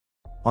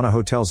On a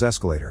hotel's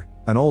escalator,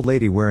 an old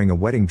lady wearing a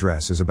wedding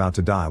dress is about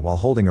to die while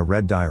holding a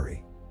red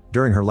diary.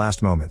 During her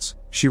last moments,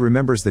 she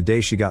remembers the day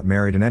she got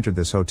married and entered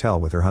this hotel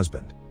with her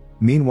husband.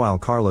 Meanwhile,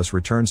 Carlos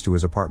returns to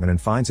his apartment and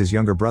finds his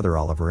younger brother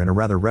Oliver in a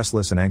rather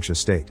restless and anxious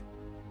state.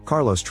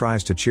 Carlos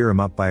tries to cheer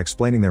him up by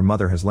explaining their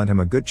mother has lent him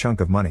a good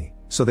chunk of money,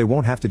 so they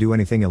won't have to do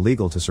anything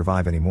illegal to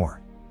survive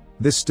anymore.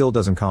 This still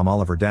doesn't calm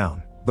Oliver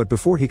down, but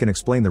before he can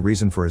explain the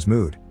reason for his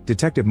mood,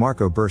 Detective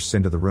Marco bursts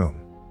into the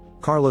room.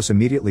 Carlos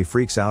immediately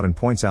freaks out and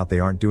points out they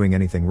aren't doing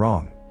anything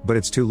wrong, but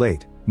it's too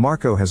late.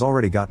 Marco has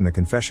already gotten a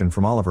confession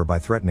from Oliver by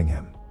threatening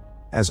him.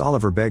 As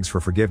Oliver begs for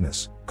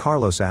forgiveness,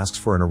 Carlos asks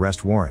for an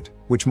arrest warrant,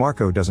 which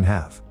Marco doesn't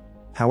have.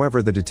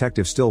 However, the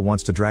detective still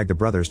wants to drag the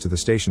brothers to the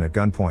station at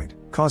gunpoint,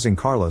 causing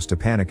Carlos to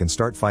panic and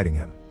start fighting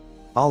him.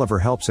 Oliver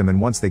helps him,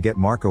 and once they get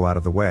Marco out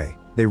of the way,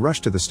 they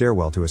rush to the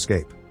stairwell to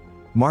escape.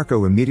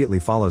 Marco immediately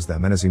follows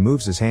them, and as he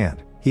moves his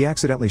hand, he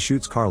accidentally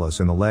shoots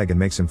Carlos in the leg and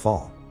makes him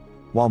fall.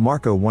 While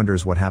Marco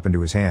wonders what happened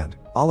to his hand,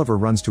 Oliver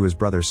runs to his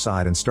brother's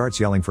side and starts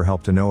yelling for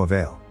help to no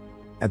avail.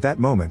 At that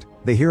moment,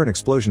 they hear an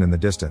explosion in the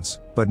distance,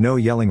 but no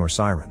yelling or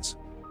sirens.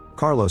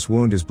 Carlos'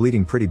 wound is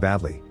bleeding pretty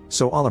badly,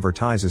 so Oliver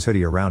ties his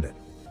hoodie around it.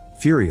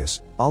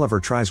 Furious, Oliver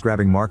tries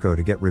grabbing Marco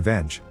to get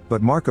revenge,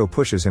 but Marco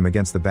pushes him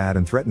against the bed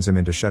and threatens him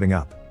into shutting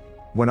up.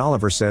 When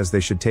Oliver says they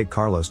should take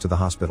Carlos to the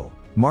hospital,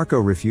 Marco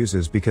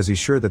refuses because he's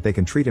sure that they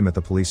can treat him at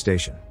the police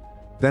station.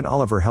 Then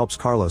Oliver helps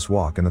Carlos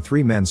walk and the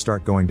three men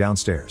start going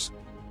downstairs.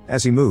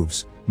 As he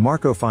moves,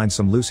 Marco finds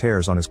some loose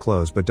hairs on his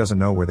clothes but doesn't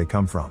know where they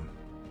come from.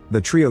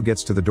 The trio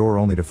gets to the door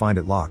only to find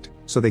it locked,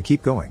 so they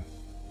keep going.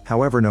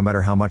 However, no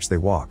matter how much they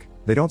walk,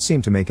 they don't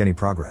seem to make any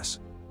progress.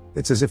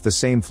 It's as if the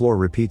same floor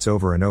repeats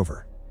over and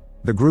over.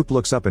 The group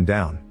looks up and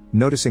down,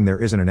 noticing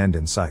there isn't an end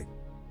in sight.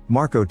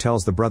 Marco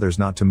tells the brothers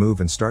not to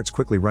move and starts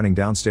quickly running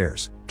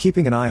downstairs,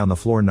 keeping an eye on the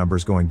floor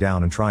numbers going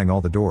down and trying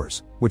all the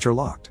doors, which are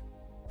locked.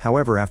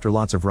 However, after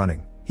lots of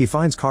running, he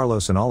finds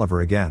Carlos and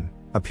Oliver again,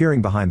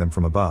 appearing behind them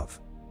from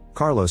above.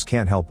 Carlos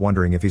can't help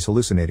wondering if he's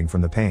hallucinating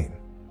from the pain.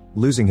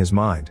 Losing his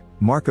mind,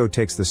 Marco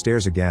takes the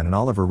stairs again and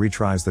Oliver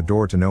retries the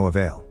door to no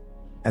avail.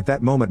 At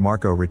that moment,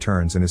 Marco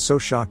returns and is so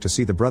shocked to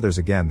see the brothers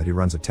again that he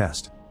runs a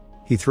test.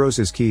 He throws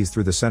his keys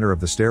through the center of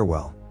the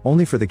stairwell,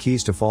 only for the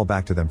keys to fall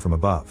back to them from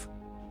above.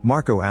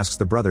 Marco asks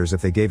the brothers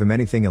if they gave him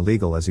anything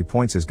illegal as he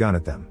points his gun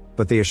at them,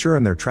 but they assure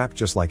him they're trapped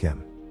just like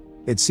him.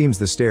 It seems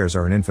the stairs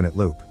are an infinite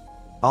loop.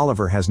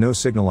 Oliver has no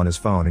signal on his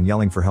phone and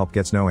yelling for help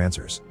gets no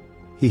answers.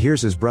 He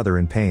hears his brother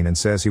in pain and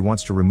says he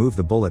wants to remove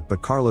the bullet,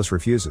 but Carlos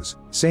refuses,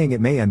 saying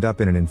it may end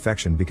up in an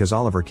infection because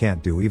Oliver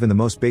can't do even the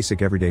most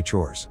basic everyday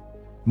chores.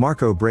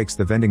 Marco breaks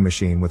the vending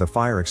machine with a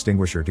fire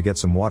extinguisher to get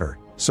some water,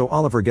 so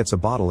Oliver gets a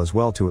bottle as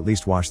well to at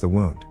least wash the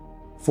wound.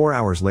 4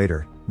 hours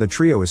later, the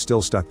trio is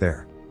still stuck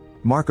there.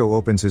 Marco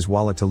opens his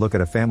wallet to look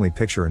at a family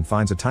picture and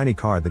finds a tiny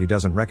card that he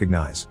doesn't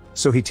recognize,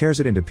 so he tears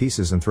it into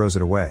pieces and throws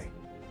it away.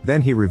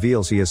 Then he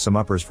reveals he has some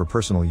uppers for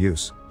personal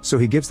use, so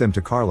he gives them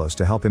to Carlos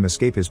to help him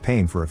escape his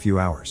pain for a few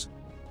hours.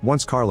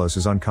 Once Carlos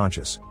is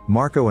unconscious,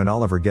 Marco and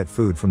Oliver get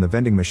food from the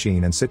vending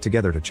machine and sit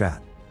together to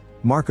chat.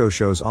 Marco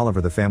shows Oliver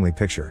the family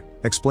picture,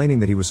 explaining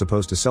that he was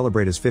supposed to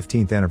celebrate his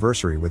 15th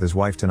anniversary with his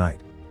wife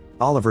tonight.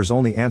 Oliver's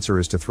only answer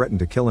is to threaten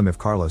to kill him if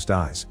Carlos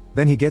dies.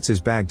 Then he gets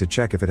his bag to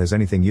check if it has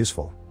anything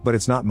useful, but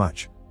it's not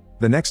much.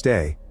 The next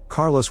day,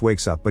 Carlos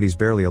wakes up but he's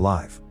barely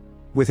alive.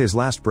 With his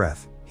last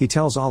breath, he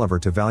tells Oliver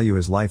to value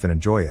his life and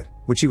enjoy it,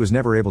 which he was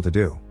never able to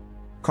do.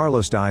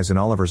 Carlos dies in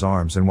Oliver's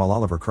arms, and while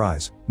Oliver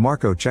cries,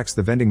 Marco checks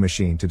the vending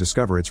machine to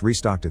discover it's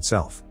restocked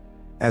itself.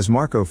 As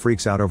Marco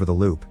freaks out over the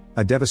loop,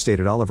 a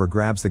devastated Oliver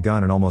grabs the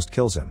gun and almost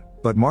kills him,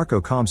 but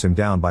Marco calms him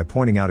down by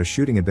pointing out his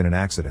shooting had been an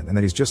accident and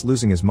that he's just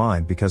losing his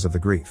mind because of the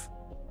grief.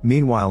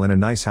 Meanwhile, in a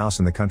nice house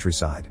in the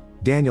countryside,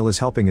 Daniel is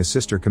helping his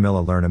sister Camilla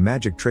learn a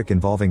magic trick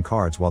involving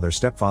cards while their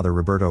stepfather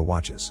Roberto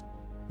watches.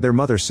 Their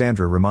mother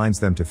Sandra reminds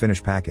them to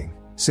finish packing,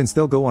 since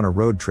they'll go on a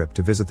road trip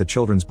to visit the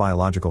children's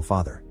biological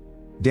father.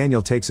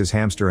 Daniel takes his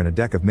hamster and a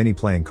deck of mini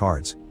playing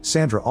cards.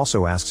 Sandra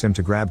also asks him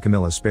to grab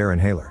Camilla's spare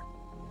inhaler.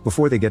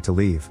 Before they get to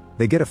leave,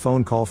 they get a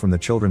phone call from the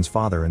children's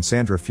father, and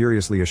Sandra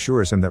furiously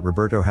assures him that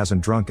Roberto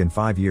hasn't drunk in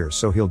 5 years,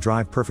 so he'll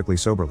drive perfectly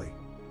soberly.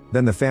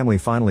 Then the family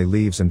finally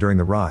leaves, and during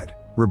the ride,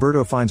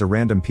 Roberto finds a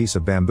random piece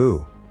of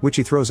bamboo, which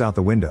he throws out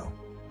the window.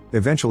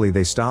 Eventually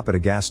they stop at a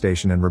gas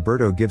station and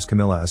Roberto gives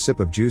Camilla a sip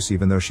of juice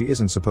even though she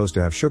isn't supposed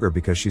to have sugar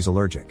because she's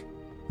allergic.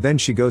 Then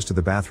she goes to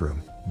the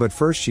bathroom, but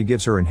first she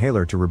gives her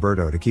inhaler to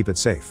Roberto to keep it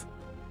safe.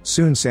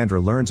 Soon Sandra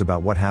learns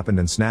about what happened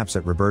and snaps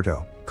at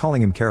Roberto,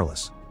 calling him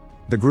careless.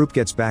 The group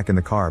gets back in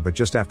the car, but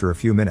just after a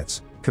few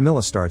minutes,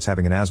 Camilla starts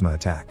having an asthma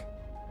attack.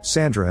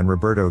 Sandra and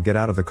Roberto get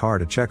out of the car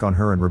to check on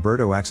her, and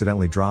Roberto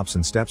accidentally drops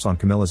and steps on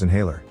Camilla's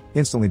inhaler,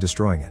 instantly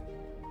destroying it.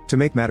 To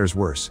make matters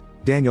worse,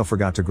 Daniel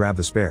forgot to grab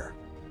the spare.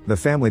 The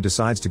family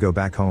decides to go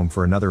back home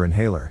for another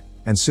inhaler,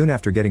 and soon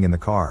after getting in the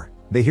car,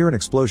 they hear an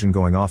explosion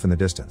going off in the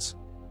distance.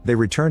 They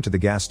return to the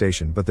gas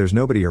station, but there's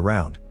nobody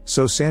around,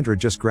 so Sandra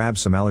just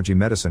grabs some allergy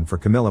medicine for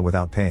Camilla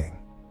without paying.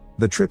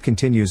 The trip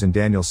continues and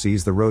Daniel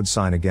sees the road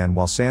sign again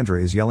while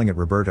Sandra is yelling at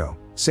Roberto,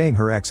 saying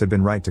her ex had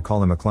been right to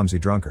call him a clumsy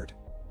drunkard.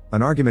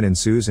 An argument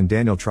ensues and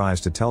Daniel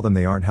tries to tell them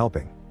they aren't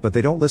helping, but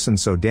they don't listen,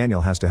 so Daniel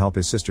has to help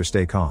his sister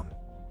stay calm.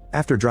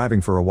 After driving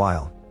for a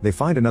while, they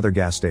find another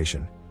gas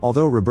station,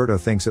 although Roberto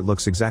thinks it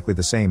looks exactly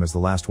the same as the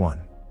last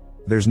one.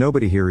 There's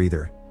nobody here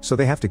either, so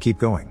they have to keep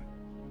going.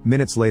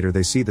 Minutes later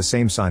they see the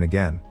same sign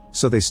again,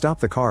 so they stop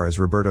the car as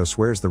Roberto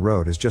swears the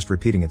road is just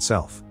repeating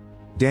itself.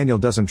 Daniel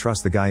doesn't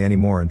trust the guy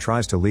anymore and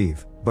tries to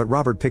leave, but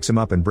Robert picks him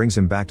up and brings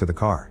him back to the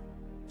car.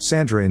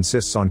 Sandra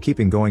insists on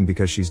keeping going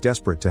because she's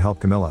desperate to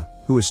help Camilla,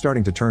 who is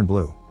starting to turn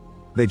blue.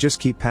 They just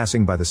keep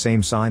passing by the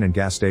same sign and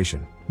gas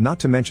station, not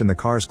to mention the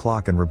car's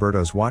clock and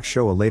Roberto's watch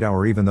show a late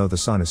hour even though the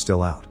sun is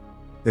still out.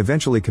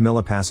 Eventually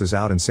Camilla passes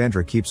out and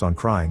Sandra keeps on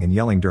crying and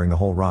yelling during the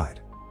whole ride.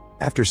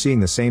 After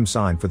seeing the same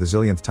sign for the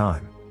zillionth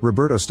time,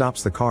 Roberto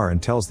stops the car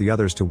and tells the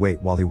others to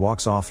wait while he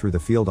walks off through the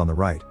field on the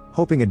right,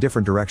 hoping a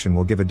different direction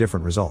will give a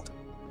different result.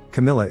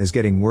 Camilla is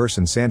getting worse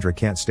and Sandra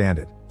can't stand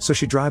it, so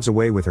she drives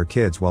away with her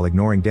kids while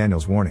ignoring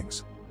Daniel's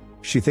warnings.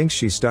 She thinks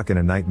she's stuck in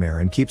a nightmare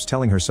and keeps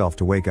telling herself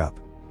to wake up.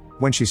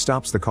 When she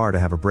stops the car to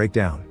have a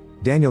breakdown,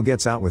 Daniel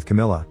gets out with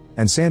Camilla,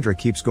 and Sandra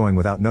keeps going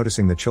without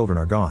noticing the children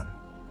are gone.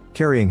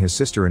 Carrying his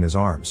sister in his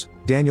arms,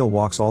 Daniel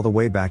walks all the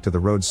way back to the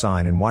road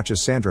sign and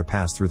watches Sandra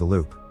pass through the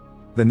loop.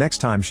 The next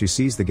time she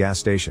sees the gas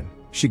station,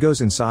 she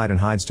goes inside and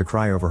hides to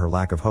cry over her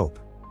lack of hope.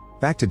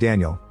 Back to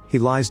Daniel, he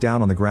lies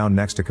down on the ground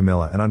next to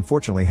Camilla and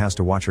unfortunately has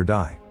to watch her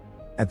die.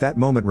 At that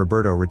moment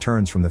Roberto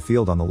returns from the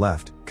field on the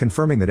left,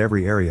 confirming that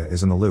every area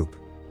is in the loop.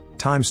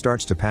 Time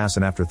starts to pass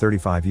and after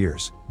 35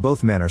 years,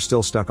 both men are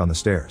still stuck on the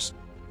stairs.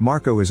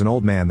 Marco is an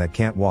old man that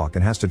can't walk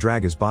and has to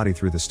drag his body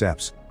through the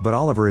steps, but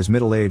Oliver is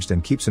middle-aged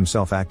and keeps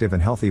himself active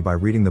and healthy by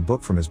reading the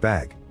book from his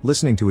bag,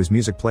 listening to his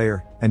music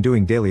player, and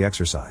doing daily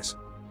exercise.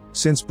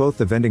 Since both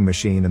the vending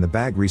machine and the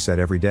bag reset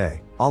every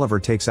day, Oliver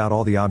takes out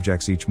all the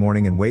objects each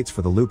morning and waits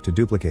for the loop to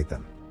duplicate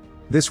them.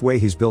 This way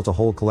he's built a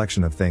whole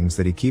collection of things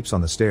that he keeps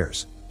on the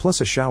stairs, plus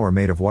a shower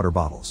made of water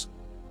bottles.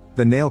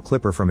 The nail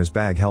clipper from his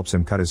bag helps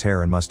him cut his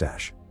hair and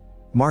mustache.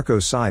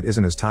 Marco's side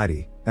isn't as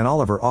tidy, and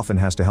Oliver often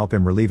has to help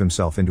him relieve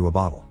himself into a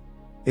bottle.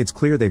 It's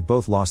clear they've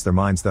both lost their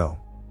minds though.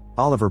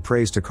 Oliver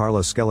prays to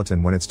Carlos'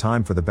 skeleton when it's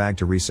time for the bag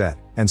to reset,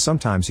 and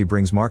sometimes he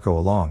brings Marco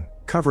along,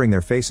 covering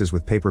their faces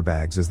with paper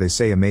bags as they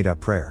say a made-up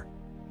prayer.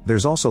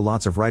 There's also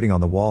lots of writing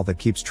on the wall that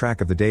keeps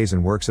track of the days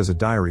and works as a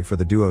diary for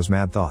the duo's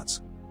mad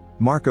thoughts.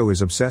 Marco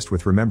is obsessed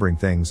with remembering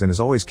things and is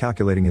always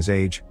calculating his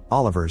age,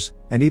 Oliver's,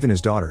 and even his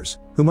daughter's,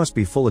 who must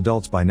be full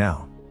adults by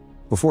now.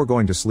 Before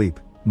going to sleep,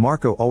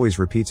 Marco always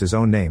repeats his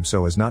own name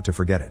so as not to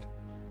forget it.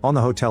 On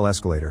the hotel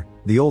escalator,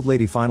 the old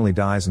lady finally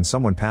dies and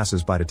someone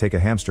passes by to take a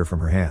hamster from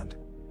her hand.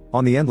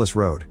 On the endless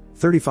road,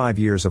 35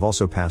 years have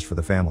also passed for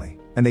the family,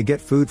 and they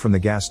get food from the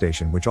gas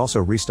station which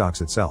also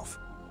restocks itself.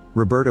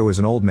 Roberto is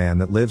an old man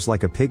that lives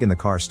like a pig in the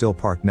car still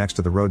parked next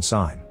to the road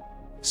sign.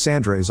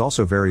 Sandra is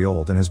also very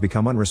old and has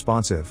become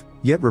unresponsive,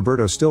 yet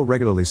Roberto still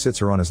regularly sits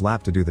her on his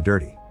lap to do the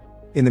dirty.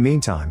 In the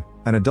meantime,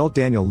 an adult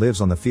Daniel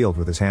lives on the field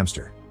with his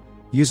hamster.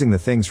 Using the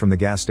things from the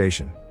gas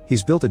station,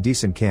 he's built a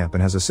decent camp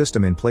and has a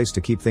system in place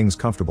to keep things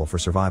comfortable for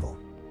survival.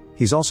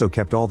 He's also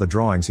kept all the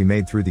drawings he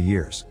made through the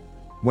years.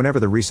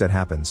 Whenever the reset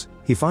happens,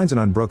 he finds an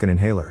unbroken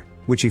inhaler,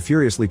 which he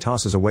furiously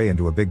tosses away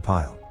into a big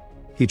pile.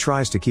 He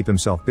tries to keep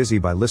himself busy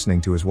by listening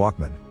to his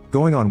Walkman,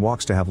 going on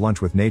walks to have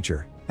lunch with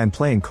nature, and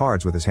playing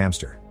cards with his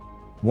hamster.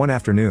 One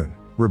afternoon,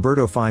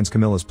 Roberto finds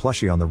Camilla's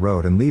plushie on the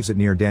road and leaves it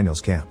near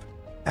Daniel's camp.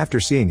 After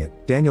seeing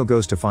it, Daniel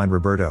goes to find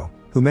Roberto,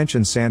 who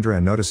mentions Sandra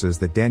and notices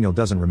that Daniel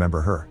doesn't remember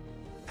her.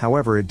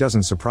 However, it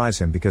doesn't surprise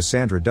him because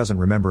Sandra doesn't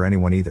remember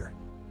anyone either.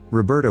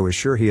 Roberto is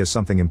sure he has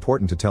something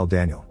important to tell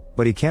Daniel,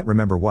 but he can't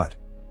remember what.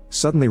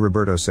 Suddenly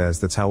Roberto says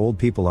that's how old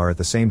people are at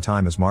the same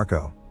time as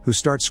Marco, who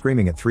starts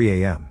screaming at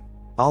 3 a.m.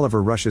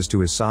 Oliver rushes to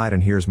his side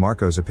and hears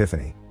Marco's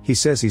epiphany. He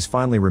says he's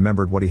finally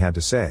remembered what he had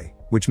to say,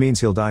 which means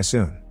he'll die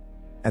soon.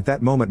 At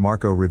that moment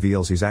Marco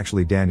reveals he's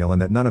actually Daniel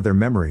and that none of their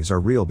memories are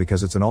real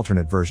because it's an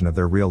alternate version of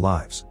their real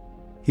lives.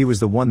 He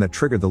was the one that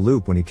triggered the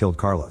loop when he killed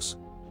Carlos.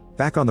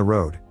 Back on the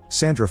road,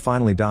 Sandra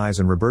finally dies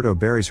and Roberto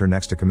buries her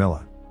next to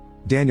Camilla.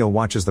 Daniel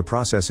watches the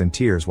process in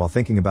tears while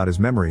thinking about his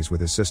memories with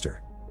his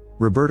sister.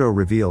 Roberto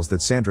reveals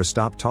that Sandra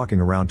stopped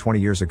talking around 20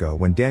 years ago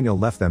when Daniel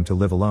left them to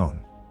live alone.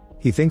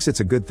 He thinks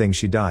it's a good thing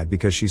she died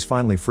because she's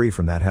finally free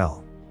from that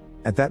hell.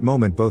 At that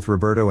moment both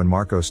Roberto and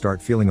Marco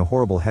start feeling a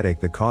horrible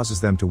headache that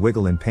causes them to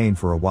wiggle in pain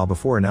for a while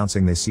before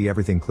announcing they see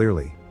everything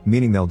clearly,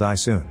 meaning they'll die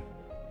soon.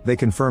 They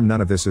confirm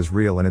none of this is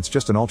real and it's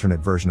just an alternate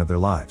version of their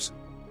lives.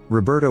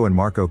 Roberto and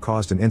Marco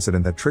caused an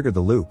incident that triggered the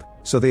loop,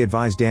 so they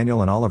advise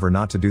Daniel and Oliver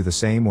not to do the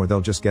same or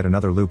they'll just get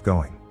another loop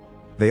going.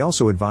 They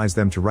also advise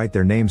them to write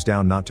their names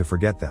down not to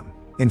forget them.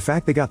 In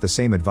fact, they got the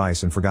same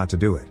advice and forgot to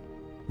do it.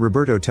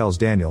 Roberto tells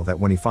Daniel that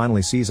when he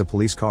finally sees a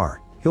police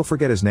car, he'll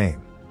forget his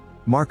name.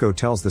 Marco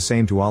tells the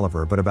same to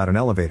Oliver but about an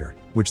elevator,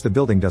 which the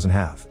building doesn't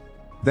have.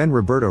 Then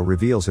Roberto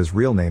reveals his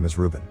real name is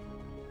Ruben.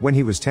 When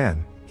he was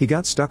 10, he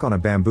got stuck on a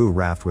bamboo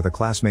raft with a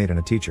classmate and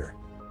a teacher.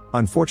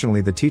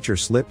 Unfortunately, the teacher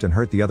slipped and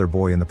hurt the other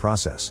boy in the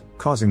process,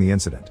 causing the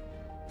incident.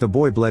 The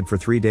boy bled for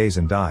 3 days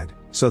and died,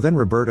 so then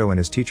Roberto and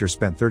his teacher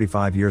spent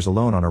 35 years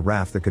alone on a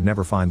raft that could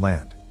never find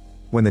land.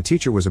 When the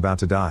teacher was about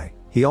to die,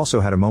 he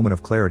also had a moment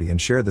of clarity and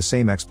shared the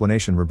same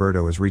explanation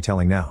Roberto is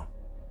retelling now.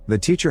 The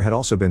teacher had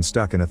also been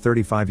stuck in a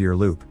 35-year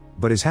loop,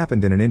 but has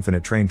happened in an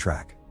infinite train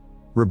track.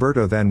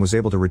 Roberto then was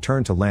able to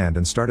return to land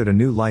and started a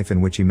new life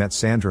in which he met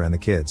Sandra and the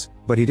kids,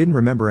 but he didn't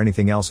remember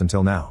anything else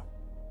until now.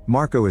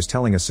 Marco is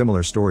telling a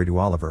similar story to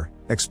Oliver,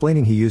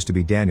 explaining he used to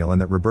be Daniel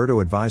and that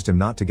Roberto advised him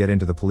not to get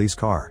into the police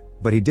car,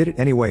 but he did it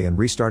anyway and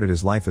restarted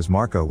his life as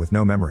Marco with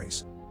no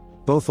memories.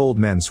 Both old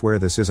men swear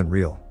this isn't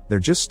real, they're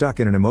just stuck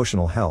in an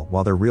emotional hell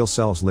while their real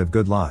selves live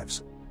good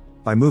lives.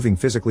 By moving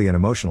physically and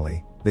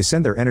emotionally, they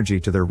send their energy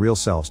to their real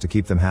selves to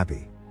keep them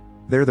happy.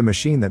 They're the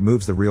machine that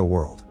moves the real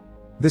world.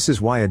 This is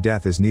why a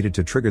death is needed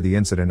to trigger the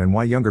incident and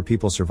why younger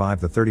people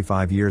survive the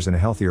 35 years in a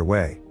healthier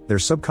way. They're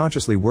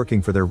subconsciously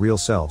working for their real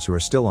selves who are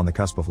still on the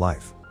cusp of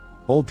life.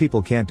 Old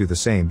people can't do the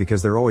same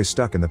because they're always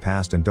stuck in the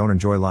past and don't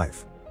enjoy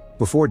life.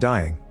 Before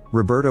dying,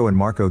 Roberto and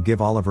Marco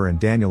give Oliver and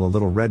Daniel a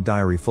little red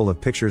diary full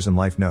of pictures and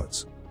life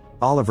notes.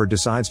 Oliver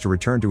decides to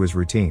return to his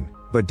routine,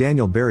 but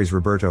Daniel buries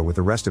Roberto with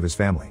the rest of his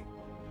family.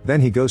 Then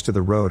he goes to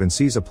the road and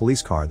sees a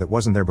police car that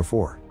wasn't there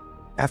before.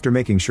 After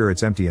making sure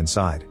it's empty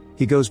inside,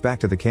 he goes back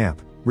to the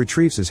camp,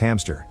 retrieves his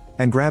hamster,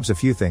 and grabs a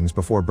few things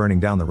before burning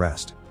down the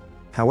rest.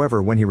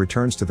 However, when he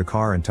returns to the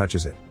car and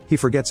touches it, he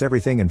forgets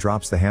everything and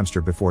drops the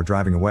hamster before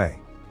driving away.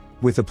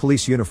 With the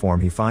police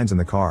uniform he finds in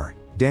the car,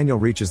 Daniel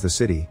reaches the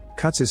city,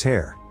 cuts his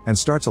hair, and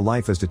starts a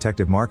life as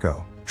Detective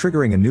Marco,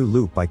 triggering a new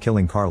loop by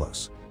killing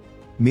Carlos.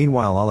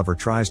 Meanwhile, Oliver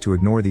tries to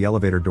ignore the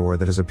elevator door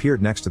that has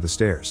appeared next to the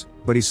stairs,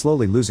 but he's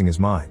slowly losing his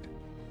mind.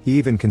 He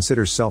even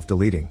considers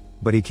self-deleting,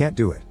 but he can't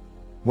do it.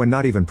 When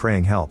not even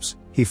praying helps,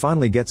 he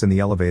finally gets in the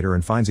elevator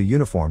and finds a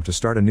uniform to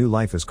start a new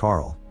life as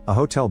Carl, a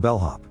hotel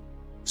bellhop.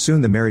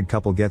 Soon the married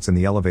couple gets in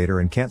the elevator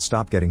and can't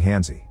stop getting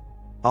handsy.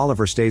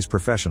 Oliver stays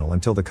professional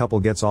until the couple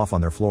gets off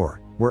on their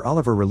floor, where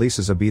Oliver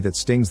releases a bee that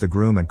stings the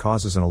groom and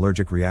causes an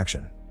allergic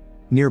reaction.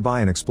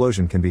 Nearby an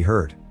explosion can be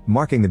heard,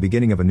 marking the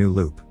beginning of a new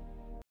loop.